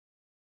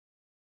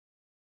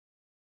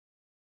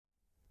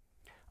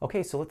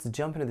Okay, so let's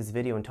jump into this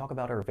video and talk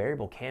about our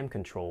variable cam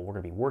control we're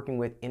going to be working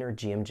with in our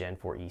GM Gen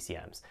 4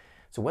 ECMs.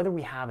 So whether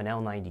we have an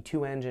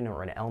L92 engine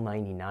or an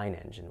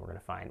L99 engine, we're going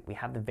to find we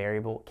have the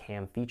variable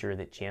cam feature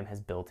that GM has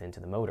built into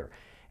the motor.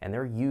 And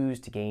they're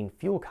used to gain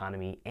fuel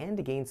economy and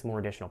to gain some more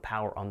additional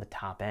power on the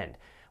top end.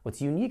 What's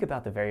unique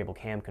about the variable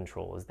cam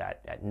control is that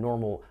at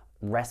normal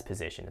rest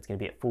position, it's going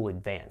to be at full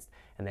advanced.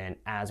 And then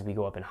as we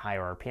go up in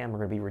higher RPM,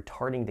 we're going to be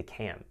retarding the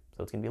cam.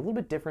 So it's going to be a little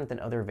bit different than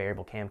other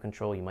variable cam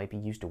control you might be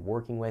used to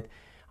working with.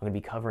 I'm going to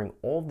be covering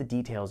all of the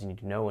details you need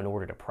to know in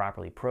order to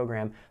properly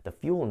program the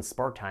fuel and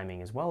spark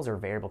timing as well as our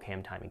variable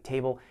cam timing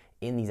table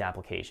in these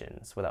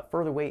applications. Without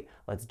further wait,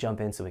 let's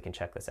jump in so we can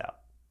check this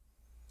out.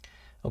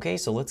 Okay,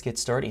 so let's get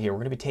started here. We're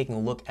going to be taking a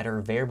look at our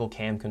variable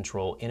cam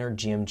control in our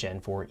GM Gen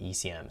 4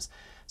 ECMs.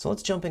 So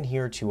let's jump in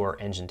here to our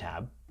engine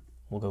tab.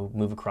 We'll go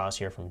move across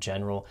here from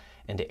general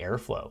into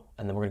airflow,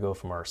 and then we're going to go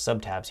from our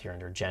sub tabs here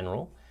under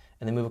general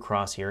and then move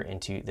across here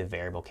into the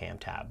variable cam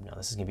tab. Now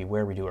this is going to be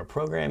where we do our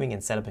programming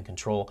and setup and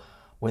control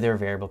with our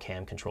variable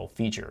cam control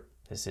feature.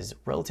 This is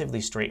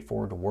relatively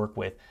straightforward to work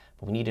with,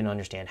 but we need to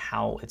understand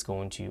how it's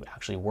going to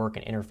actually work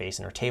and interface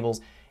in our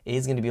tables. It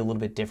is going to be a little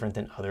bit different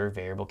than other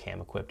variable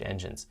cam equipped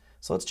engines.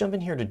 So let's jump in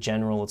here to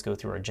general. Let's go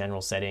through our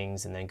general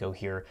settings and then go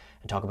here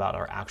and talk about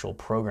our actual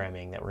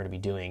programming that we're going to be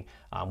doing.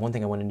 One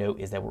thing I want to note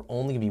is that we're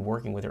only going to be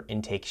working with our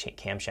intake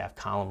camshaft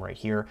column right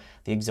here.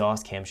 The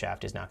exhaust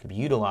camshaft is not going to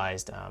be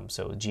utilized,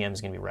 so GM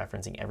is going to be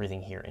referencing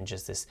everything here in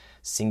just this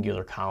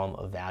singular column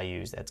of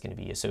values that's going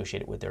to be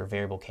associated with their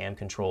variable cam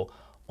control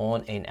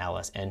on an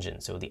LS engine,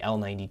 so the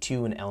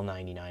L92 and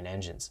L99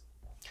 engines.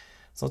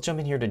 So let's jump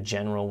in here to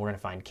general. We're going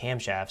to find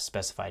camshafts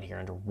specified here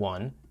under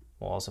 1.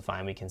 We'll also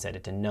find we can set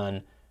it to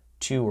none,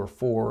 2, or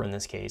 4. In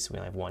this case, we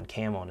only have 1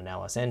 cam on an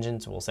LS engine,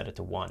 so we'll set it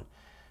to 1.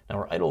 Now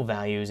our idle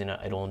values in an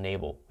idle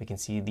enable, we can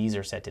see these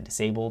are set to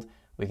disabled.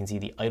 We can see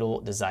the idle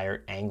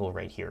desired angle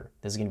right here.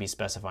 This is going to be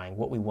specifying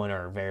what we want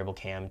our variable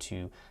cam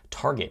to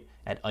target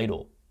at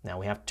idle. Now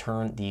we have to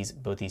turn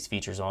both these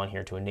features on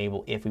here to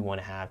enable if we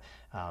want to have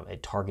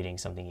it targeting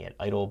something at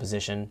idle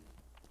position.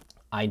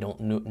 I don't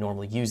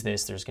normally use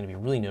this. There's going to be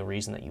really no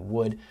reason that you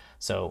would.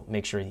 So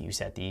make sure that you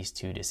set these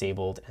to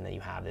disabled and that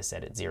you have this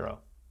set at 0.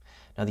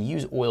 Now the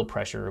use oil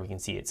pressure, we can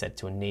see it set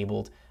to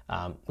enabled.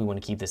 We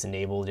want to keep this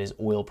enabled. It is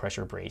oil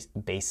pressure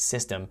based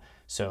system.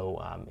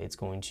 So it's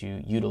going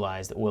to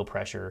utilize the oil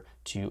pressure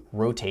to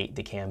rotate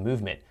the cam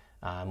movement.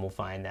 We'll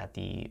find that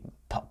the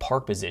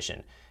park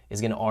position is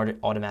going to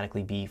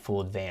automatically be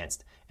full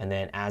advanced. And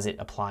then as it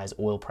applies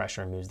oil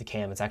pressure and moves the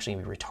cam, it's actually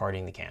going to be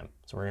retarding the cam.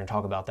 So we're going to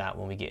talk about that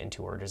when we get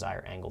into our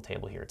desired angle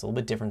table here. It's a little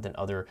bit different than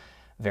other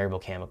variable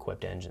cam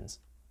equipped engines.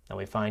 Now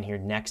we find here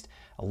next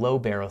a low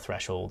baro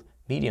threshold,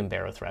 medium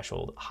baro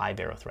threshold, high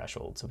baro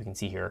threshold. So we can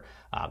see here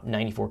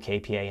 94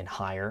 kPa and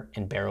higher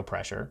in baro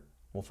pressure.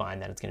 We'll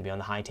find that it's going to be on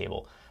the high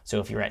table. So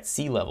if you're at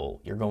sea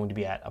level, you're going to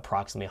be at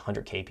approximately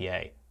 100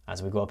 kPa.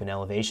 As we go up in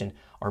elevation,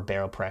 our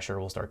baro pressure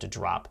will start to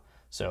drop.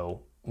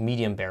 So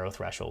medium baro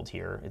threshold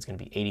here, it's going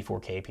to be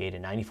 84 kPa to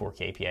 94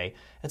 kPa.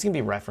 It's going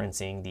to be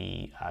referencing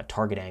the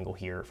target angle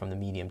here from the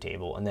medium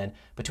table. And then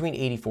between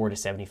 84 to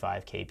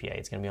 75 kPa,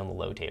 it's going to be on the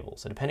low table.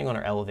 So depending on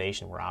our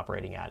elevation we're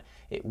operating at,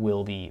 it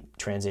will be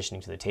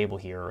transitioning to the table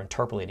here or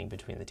interpolating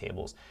between the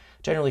tables.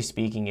 Generally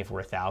speaking, if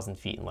we're 1,000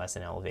 feet and less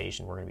in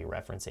elevation, we're going to be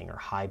referencing our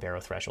high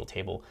baro threshold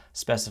table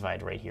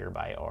specified right here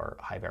by our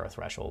high baro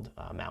threshold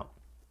mount.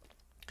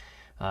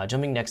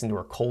 Jumping next into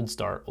our cold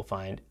start, we'll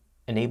find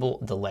enable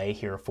delay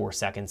here 4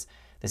 seconds.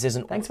 This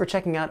isn't. Thanks for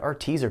checking out our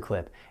teaser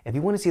clip. If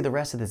you want to see the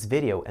rest of this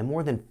video and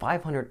more than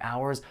 500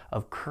 hours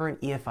of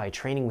current EFI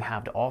training we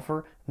have to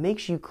offer, make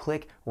sure you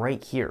click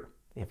right here.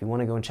 If you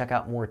want to go and check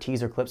out more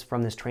teaser clips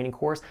from this training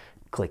course,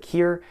 click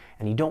here.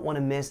 And you don't want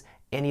to miss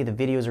any of the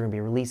videos we're going to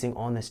be releasing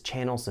on this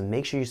channel, so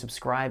make sure you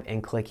subscribe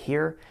and click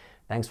here.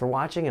 Thanks for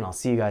watching, and I'll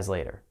see you guys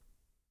later.